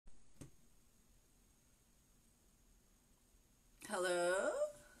Hello?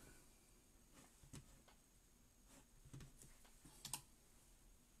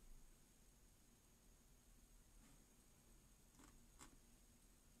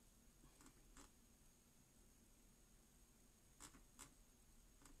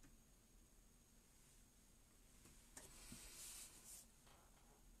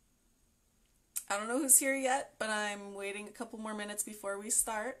 I don't know who's here yet, but I'm waiting a couple more minutes before we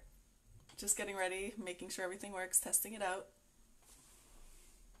start. Just getting ready, making sure everything works, testing it out.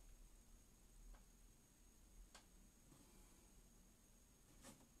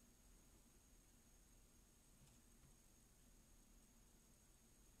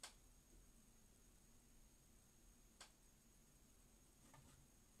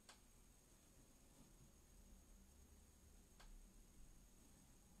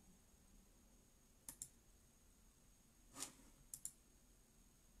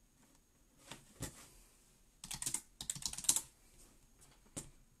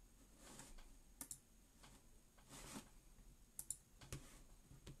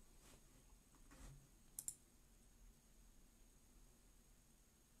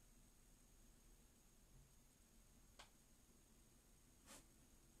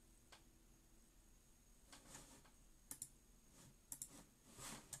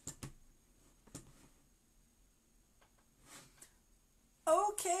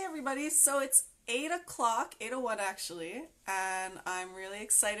 Okay, everybody, so it's 8 o'clock, 8:01 actually, and I'm really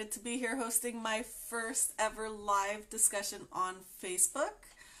excited to be here hosting my first ever live discussion on Facebook.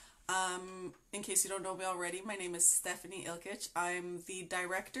 In case you don't know me already, my name is Stefani Ilkic. I'm the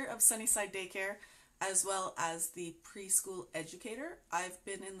director of Sunnyside Daycare as well as the preschool educator. I've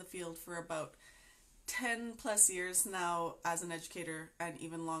been in the field for about 10 plus years now as an educator and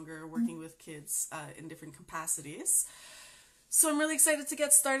even longer working with kids in different capacities. So I'm really excited to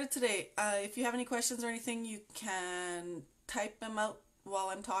get started today. If you have any questions or anything, you can type them out while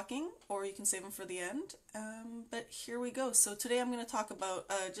I'm talking, or you can save them for the end. But here we go. So today I'm going to talk about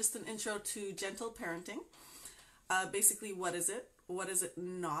just an intro to gentle parenting. Basically, what is it? What is it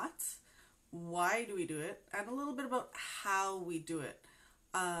not? Why do we do it? And a little bit about how we do it.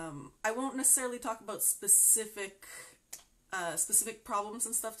 I won't necessarily talk about specific problems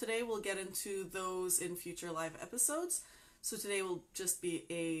and stuff today. We'll get into those in future live episodes. So today will just be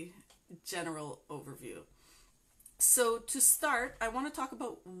a general overview. So to start, I want to talk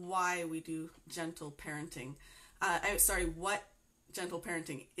about why we do gentle parenting. What gentle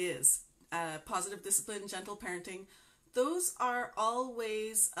parenting is. Positive discipline, gentle parenting. Those are all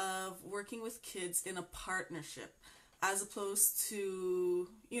ways of working with kids in a partnership as opposed to,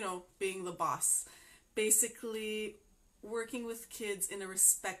 being the boss. Basically, working with kids in a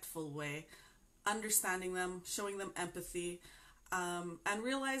respectful way, understanding them, showing them empathy, and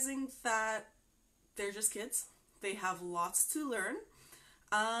realizing that they're just kids. They have lots to learn.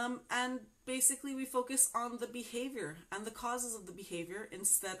 And basically we focus on the behavior and the causes of the behavior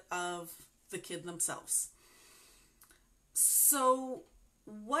instead of the kid themselves. So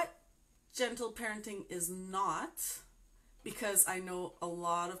what gentle parenting is not, because I know a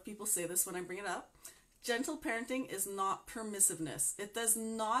lot of people say this when I bring it up, gentle parenting is not permissiveness. It does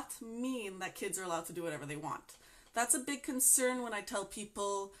not mean that kids are allowed to do whatever they want. That's a big concern when I tell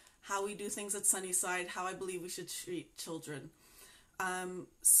people how we do things at Sunnyside, how I believe we should treat children.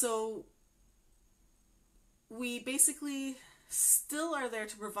 So we basically still are there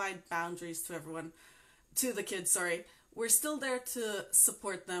to provide boundaries to everyone, to the kids, sorry. We're still there to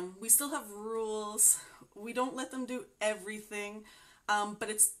support them. We still have rules. We don't let them do everything, but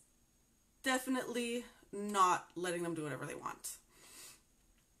it's definitely not letting them do whatever they want.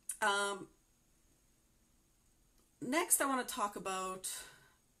 Next, I want to talk about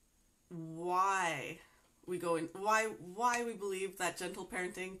why we believe that gentle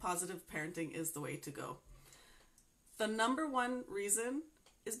parenting, positive parenting is the way to go. The number one reason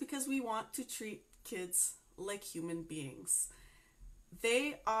is because we want to treat kids like human beings.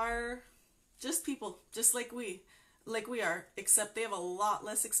 They are just people, just like we are, except they have a lot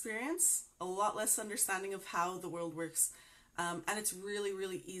less experience, a lot less understanding of how the world works. And it's really,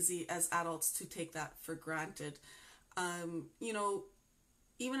 really easy as adults to take that for granted.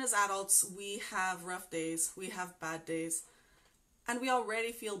 Even as adults, we have rough days, we have bad days, and we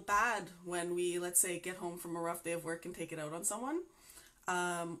already feel bad when we, let's say, get home from a rough day of work and take it out on someone.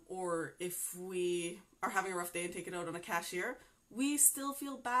 Or if we are having a rough day and take it out on a cashier, we still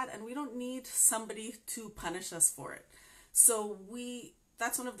feel bad and we don't need somebody to punish us for it. So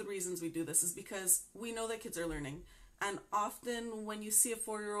that's one of the reasons we do this, is because we know that kids are learning. And often when you see a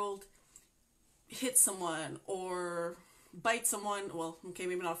 4-year-old hit someone or bite someone, well, okay,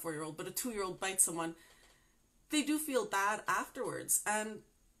 maybe not a 4-year-old, but a 2-year-old bites someone, they do feel bad afterwards, and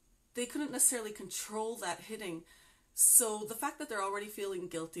they couldn't necessarily control that hitting. So the fact that they're already feeling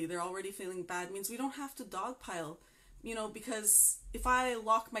guilty, they're already feeling bad, means we don't have to dogpile, because if I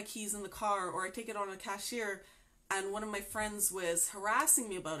lock my keys in the car or I take it on a cashier and one of my friends was harassing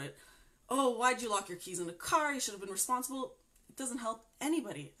me about it, oh, why'd you lock your keys in the car? You should have been responsible. It doesn't help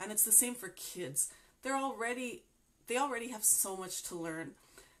anybody. And it's the same for kids. They already have so much to learn.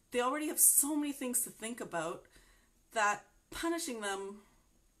 They already have so many things to think about that punishing them,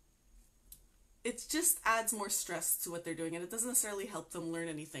 it just adds more stress to what they're doing, and it doesn't necessarily help them learn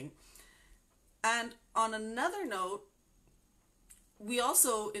anything. And on another note, we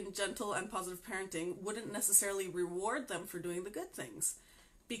also, in gentle and positive parenting, wouldn't necessarily reward them for doing the good things,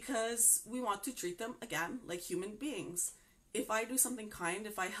 because we want to treat them, again, like human beings. If I do something kind,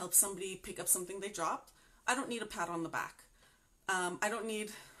 if I help somebody pick up something they dropped, I don't need a pat on the back. I don't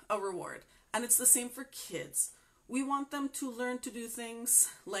need a reward. And it's the same for kids. We want them to learn to do things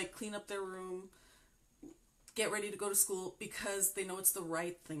like clean up their room, get ready to go to school, because they know it's the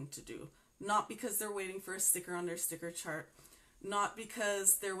right thing to do. Not because they're waiting for a sticker on their sticker chart. Not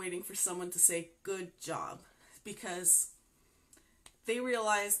because they're waiting for someone to say, good job. Because they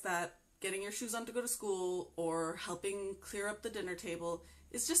realize that getting your shoes on to go to school or helping clear up the dinner table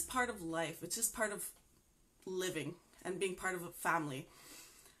is just part of life. It's just part of living and being part of a family.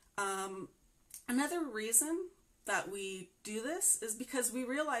 Another reason that we do this is because we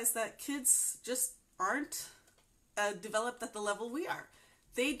realize that kids just aren't developed at the level we are.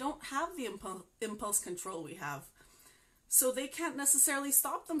 They don't have the impulse control we have. So they can't necessarily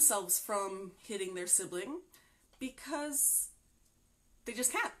stop themselves from hitting their sibling because they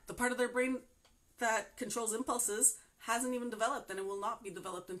just can't. The part of their brain that controls impulses hasn't even developed, and it will not be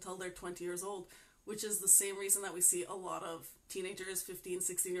developed until they're 20 years old, which is the same reason that we see a lot of teenagers, 15,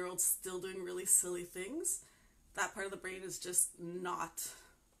 16-year-olds still doing really silly things. That part of the brain is just not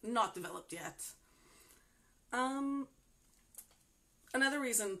developed yet. Another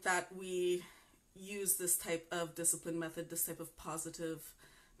reason that we use this type of discipline method, this type of positive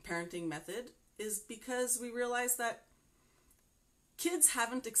parenting method, is because we realize that kids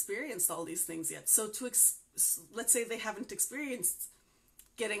haven't experienced all these things yet. So let's say they haven't experienced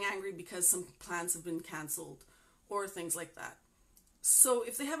getting angry because some plans have been canceled or things like that. So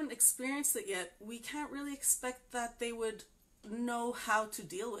if they haven't experienced it yet, we can't really expect that they would know how to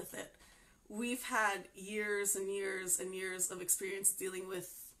deal with it. We've had years and years and years of experience dealing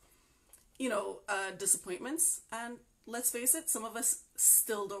with, disappointments. And let's face it, some of us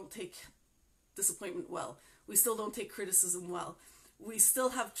still don't take disappointment well. We still don't take criticism well. We still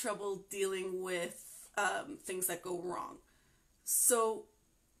have trouble dealing with things that go wrong. So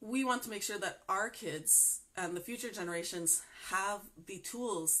we want to make sure that our kids and the future generations have the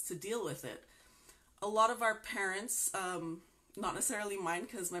tools to deal with it. A lot of our parents, not necessarily mine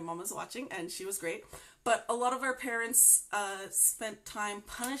because my mom was watching and she was great, but a lot of our parents spent time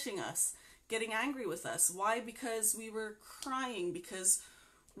punishing us, getting angry with us. Why? Because we were crying, because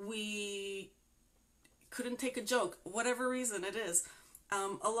we couldn't take a joke, whatever reason it is.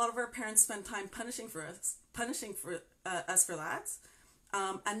 A lot of our parents spent time punishing us for that,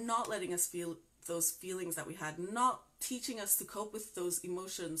 and not letting us feel those feelings that we had, not teaching us to cope with those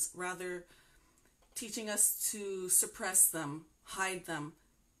emotions, rather teaching us to suppress them, hide them,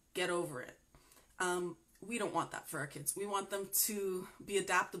 get over it. We don't want that for our kids. We want them to be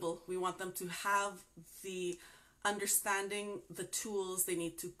adaptable. We want them to have the understanding, the tools they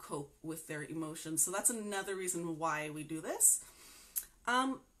need to cope with their emotions. So that's another reason why we do this.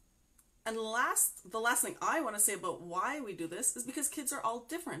 And the last thing I want to say about why we do this is because kids are all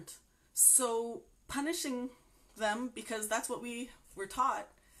different. So punishing them because that's what we were taught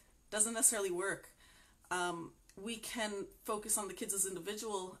doesn't necessarily work. We can focus on the kids as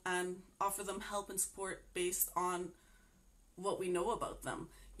individual and offer them help and support based on what we know about them.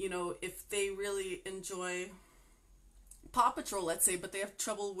 If they really enjoy Paw Patrol, let's say, but they have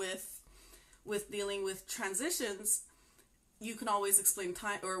trouble with dealing with transitions, you can always explain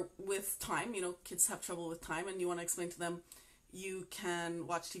time, or with time, kids have trouble with time and you want to explain to them, you can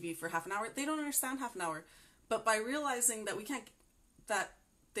watch TV for half an hour. They don't understand half an hour. But by realizing that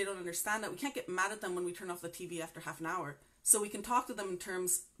they don't understand that, we can't get mad at them when we turn off the TV after half an hour. So we can talk to them in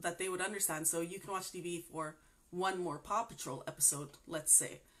terms that they would understand. So you can watch TV for one more Paw Patrol episode, let's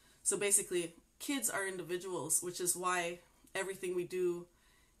say. So basically, kids are individuals, which is why everything we do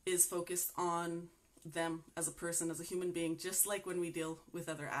is focused on them as a person, as a human being, just like when we deal with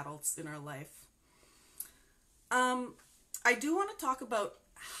other adults in our life. I do want to talk about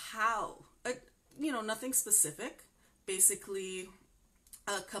how, nothing specific. Basically,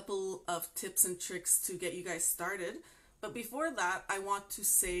 a couple of tips and tricks to get you guys started. But before that, I want to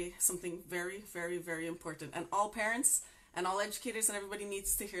say something very, very, very important. And all parents and all educators and everybody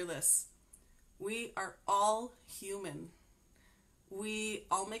needs to hear this. We are all human. We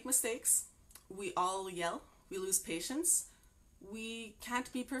all make mistakes. We all yell. We lose patience. We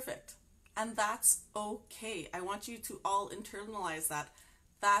can't be perfect. And that's okay. I want you to all internalize that.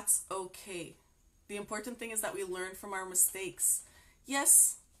 That's okay. The important thing is that we learn from our mistakes.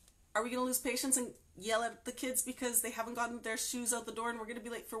 Yes, are we going to lose patience and yell at the kids because they haven't gotten their shoes out the door and we're going to be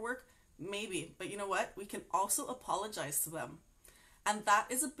late for work? Maybe. But you know what? We can also apologize to them. And that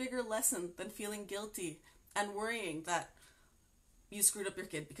is a bigger lesson than feeling guilty and worrying that you screwed up your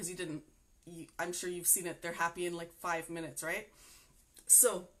kid because you didn't. I'm sure you've seen it. They're happy in like 5 minutes, right?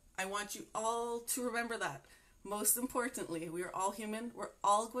 So I want you all to remember that. Most importantly, we are all human. We're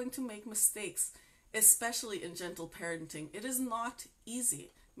all going to make mistakes, especially in gentle parenting. It is not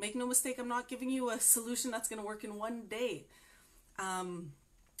easy. Make no mistake, I'm not giving you a solution that's going to work in one day.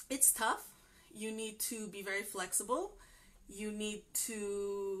 It's tough. You need to be very flexible. You need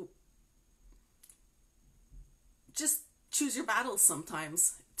to just choose your battles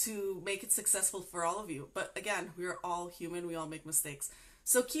sometimes to make it successful for all of you. But again, we are all human. We all make mistakes.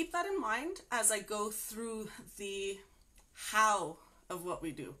 So keep that in mind as I go through the how of what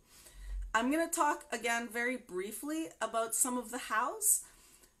we do. I'm going to talk again very briefly about some of the hows,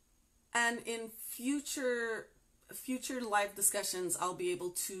 and in future live discussions I'll be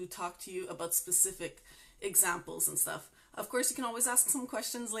able to talk to you about specific examples and stuff. Of course, you can always ask some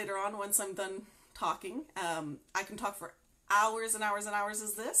questions later on once I'm done talking. I can talk for hours and hours and hours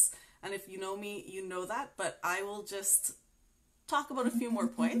as this, and if you know me, you know that, but I will just talk about a few more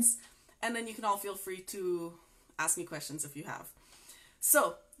points, and then you can all feel free to ask me questions if you have.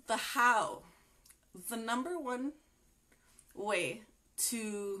 So, the how. The number one way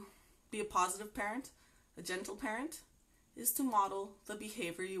to be a positive parent, a gentle parent, is to model the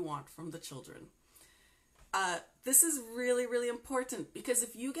behavior you want from the children. This is really, really important, because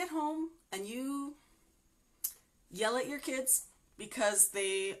if you get home and you yell at your kids because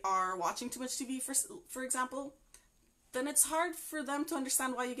they are watching too much TV, for example, then it's hard for them to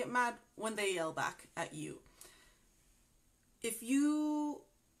understand why you get mad when they yell back at you. If you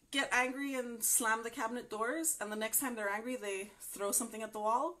get angry and slam the cabinet doors, and the next time they're angry they throw something at the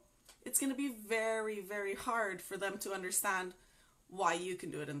wall, it's going to be very, very hard for them to understand why you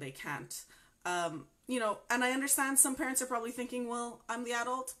can do it and they can't. And I understand some parents are probably thinking, well, I'm the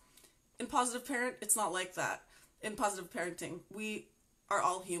adult. In positive parent, it's not like that. In positive parenting, we are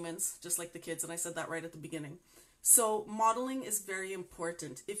all humans, just like the kids, and I said that right at the beginning. So modeling is very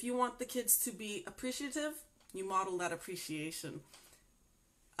important. If you want the kids to be appreciative, you model that appreciation.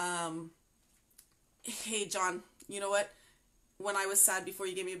 Hey, John, you know what? When I was sad before,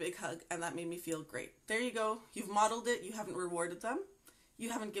 you gave me a big hug, and that made me feel great. There you go. You've modeled it. You haven't rewarded them.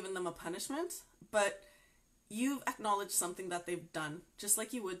 You haven't given them a punishment, but you've acknowledged something that they've done, just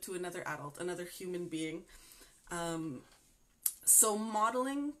like you would to another adult, another human being. So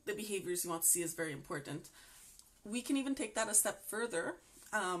modeling the behaviors you want to see is very important. We can even take that a step further.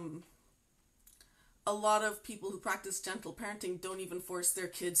 A lot of people who practice gentle parenting don't even force their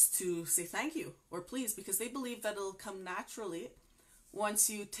kids to say thank you or please, because they believe that it'll come naturally once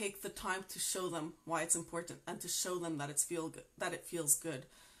you take the time to show them why it's important and to show them that it feels good.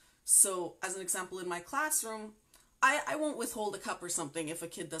 So as an example, in my classroom, I won't withhold a cup or something if a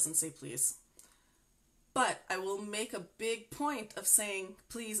kid doesn't say please. But I will make a big point of saying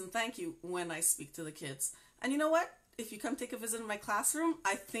please and thank you when I speak to the kids. And you know what? If you come take a visit in my classroom,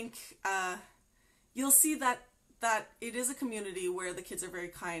 I think you'll see that it is a community where the kids are very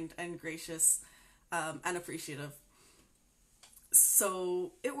kind and gracious and appreciative.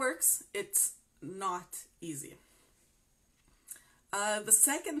 So it works. It's not easy. The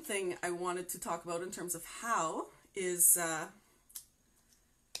second thing I wanted to talk about in terms of how is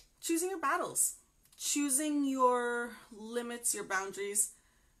choosing your battles. Choosing your limits, your boundaries,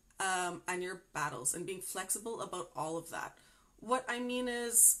 and your battles, and being flexible about all of that. What I mean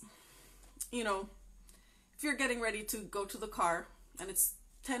is, if you're getting ready to go to the car and it's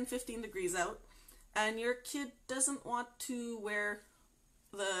 10-15 degrees out and your kid doesn't want to wear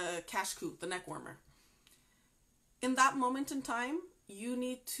the cache-cou, the neck warmer, in that moment in time, you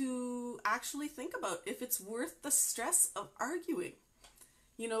need to actually think about if it's worth the stress of arguing.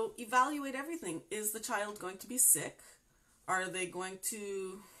 Evaluate everything. Is the child going to be sick? Are they going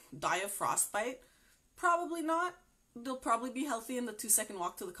to die of frostbite? Probably not. They'll probably be healthy in the 2-second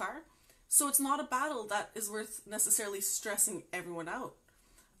walk to the car. So it's not a battle that is worth necessarily stressing everyone out.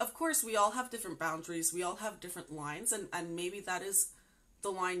 Of course, we all have different boundaries. We all have different lines, and maybe that is the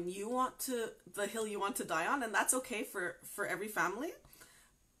line you want to, the hill you want to die on, and that's okay for every family.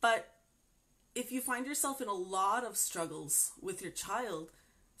 But if you find yourself in a lot of struggles with your child,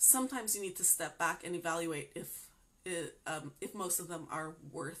 sometimes you need to step back and evaluate if most of them are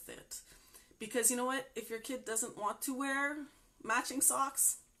worth it. Because you know what? If your kid doesn't want to wear matching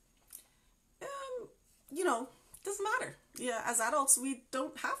socks, you know, doesn't matter. Yeah, as adults, we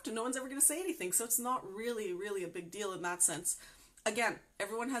don't have to. No one's ever going to say anything. So it's not really, really a big deal in that sense. Again,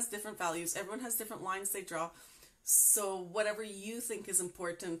 everyone has different values. Everyone has different lines they draw. So whatever you think is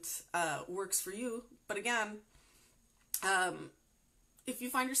important works for you. But again, if you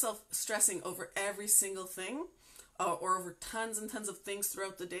find yourself stressing over every single thing or over tons and tons of things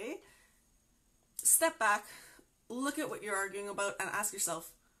throughout the day, step back, look at what you're arguing about, and ask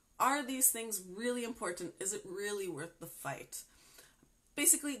yourself, are these things really important? Is it really worth the fight?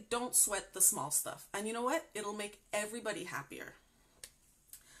 Basically, don't sweat the small stuff. And you know what? It'll make everybody happier.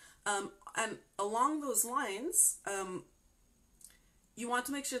 And along those lines, you want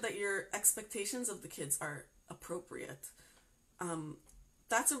to make sure that your expectations of the kids are appropriate.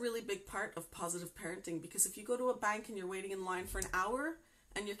 That's a really big part of positive parenting, because if you go to a bank and you're waiting in line for an hour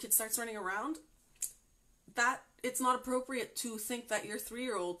and your kid starts running around, that it's not appropriate to think that your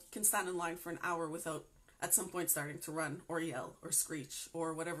 3-year-old can stand in line for an hour without at some point starting to run or yell or screech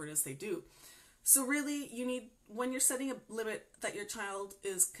or whatever it is they do. So really, you need, when you're setting a limit that your child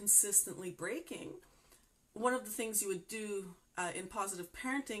is consistently breaking, one of the things you would do in positive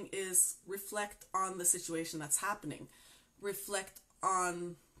parenting is reflect on the situation that's happening. Reflect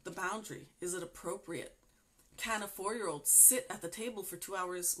on the boundary. Is it appropriate? Can a 4-year-old sit at the table for 2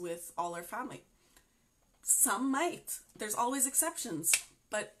 hours with all our family? Some might. There's always exceptions,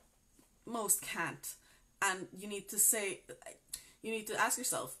 but most can't. And you need to ask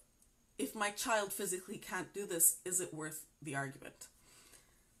yourself, if my child physically can't do this, is it worth the argument?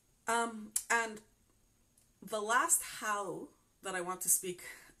 And the last how that I want to speak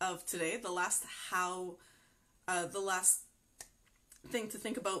of today, the last thing to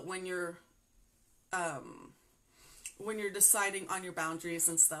think about when you're deciding on your boundaries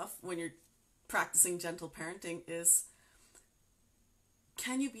and stuff, when you're practicing gentle parenting, is,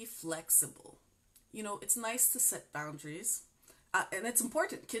 can you be flexible? You know, it's nice to set boundaries, and it's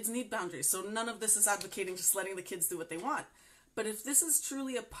important. Kids need boundaries, so none of this is advocating just letting the kids do what they want. But if this is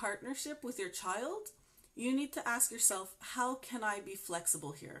truly a partnership with your child, you need to ask yourself, how can I be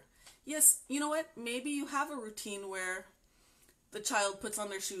flexible here? Yes, you know what? Maybe you have a routine where the child puts on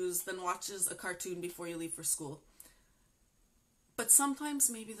their shoes, then watches a cartoon before you leave for school. But sometimes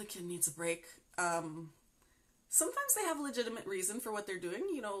maybe the kid needs a break. Sometimes they have a legitimate reason for what they're doing.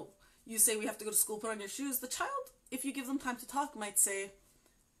 You know, you say we have to go to school, put on your shoes. The child, if you give them time to talk, might say,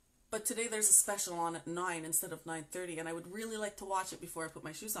 but today there's a special on at 9 instead of 9:30, and I would really like to watch it before I put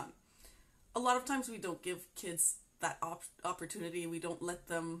my shoes on. A lot of times we don't give kids that opportunity. We don't let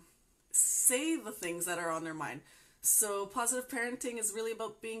them say the things that are on their mind. So positive parenting is really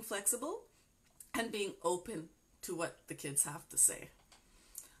about being flexible and being open to what the kids have to say.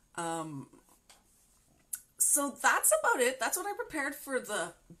 So that's about it. That's what I prepared for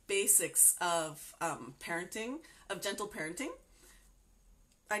the basics of parenting, of gentle parenting.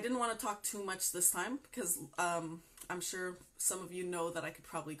 I didn't want to talk too much this time because I'm sure some of you know that I could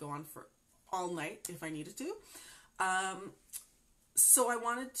probably go on for all night if I needed to. So I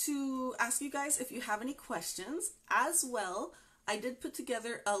wanted to ask you guys if you have any questions. As well, I did put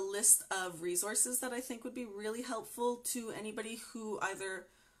together a list of resources that I think would be really helpful to anybody who either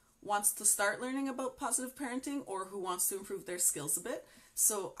wants to start learning about positive parenting or who wants to improve their skills a bit.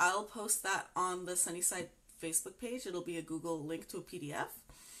 So I'll post that on the Sunnyside Facebook page. It'll be a Google link to a PDF.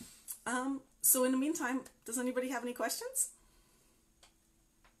 So in the meantime, does anybody have any questions?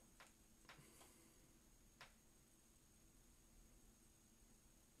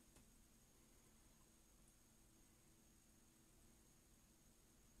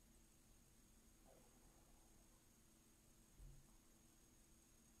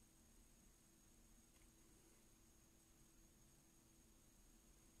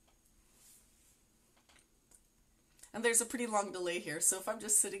 And there's a pretty long delay here, so if I'm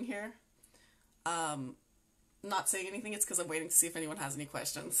just sitting here, not saying anything, it's because I'm waiting to see if anyone has any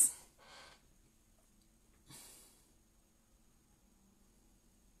questions.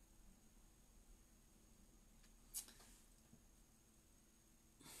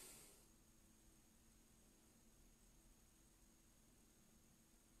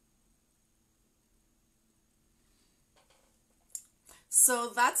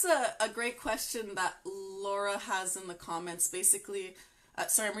 So that's a great question that Laura has in the comments. Basically,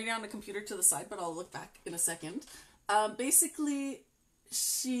 sorry, I'm reading on the computer to the side, but I'll look back in a second. Basically,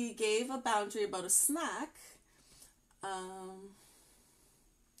 she gave a boundary about a snack.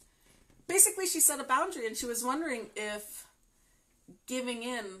 Basically, she set a boundary, and she was wondering if giving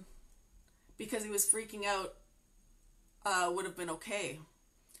in because he was freaking out would have been okay.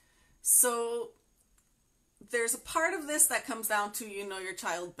 So there's a part of this that comes down to you know your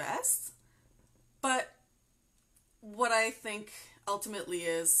child best, but what I think ultimately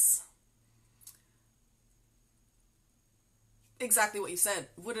is exactly what you said.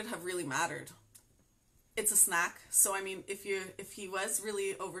 Would it have really mattered? It's a snack, so I mean, if he was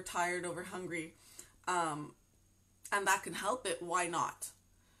really overtired, over hungry, and that can help it, why not?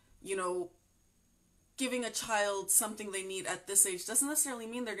 You know, giving a child something they need at this age doesn't necessarily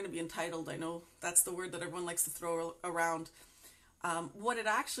mean they're going to be entitled. I know that's the word that everyone likes to throw around. What it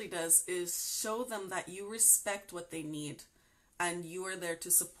actually does is show them that you respect what they need and you are there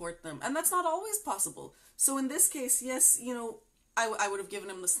to support them. And that's not always possible. So in this case, yes, you know, I would have given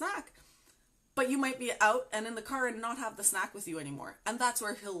him the snack, but you might be out and in the car and not have the snack with you anymore. And that's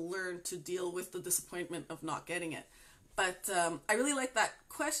where he'll learn to deal with the disappointment of not getting it. But I really like that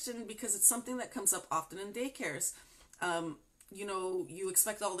question because it's something that comes up often in daycares. You know, you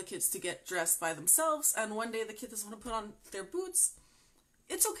expect all the kids to get dressed by themselves, and one day the kid doesn't want to put on their boots.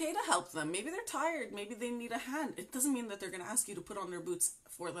 It's okay to help them. Maybe they're tired. Maybe they need a hand. It doesn't mean that they're going to ask you to put on their boots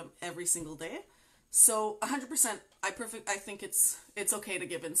for them every single day. So 100%, I think it's okay to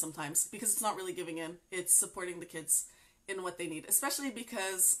give in sometimes because it's not really giving in. It's supporting the kids in what they need, especially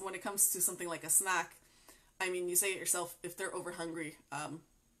because when it comes to something like a snack, I mean, you say it yourself, if they're over hungry,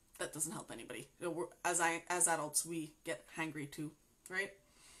 that doesn't help anybody. You know, as adults, we get hangry too, right?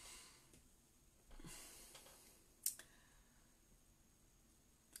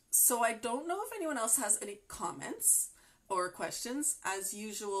 So I don't know if anyone else has any comments or questions. As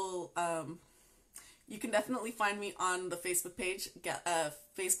usual, you can definitely find me on the Facebook page,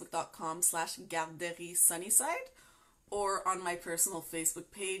 facebook.com/Garderie Sunnyside, or on my personal Facebook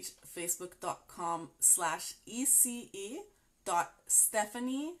page,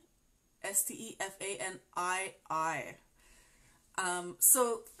 facebook.com/ECE.Stefani, Stefanii.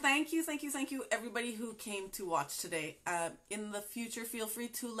 So thank you, everybody who came to watch today. In the future, feel free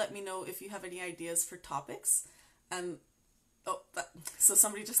to let me know if you have any ideas for topics. And so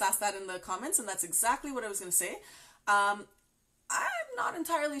somebody just asked that in the comments, and that's exactly what I was going to say. I'm not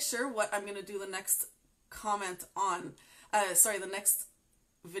entirely sure what I'm going to do the next comment on, the next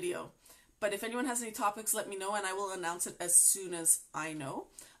video. But if anyone has any topics, let me know, and I will announce it as soon as I know.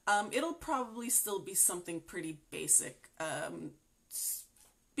 It'll probably still be something pretty basic,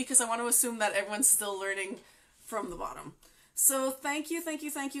 because I want to assume that everyone's still learning from the bottom. So thank you,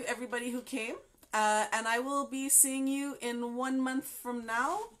 everybody who came. And I will be seeing you in 1 month from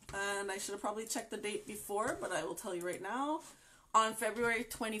now. And I should have probably checked the date before, but I will tell you right now. On February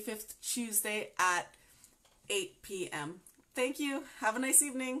 25th, Tuesday at 8 p.m. Thank you. Have a nice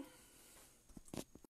evening.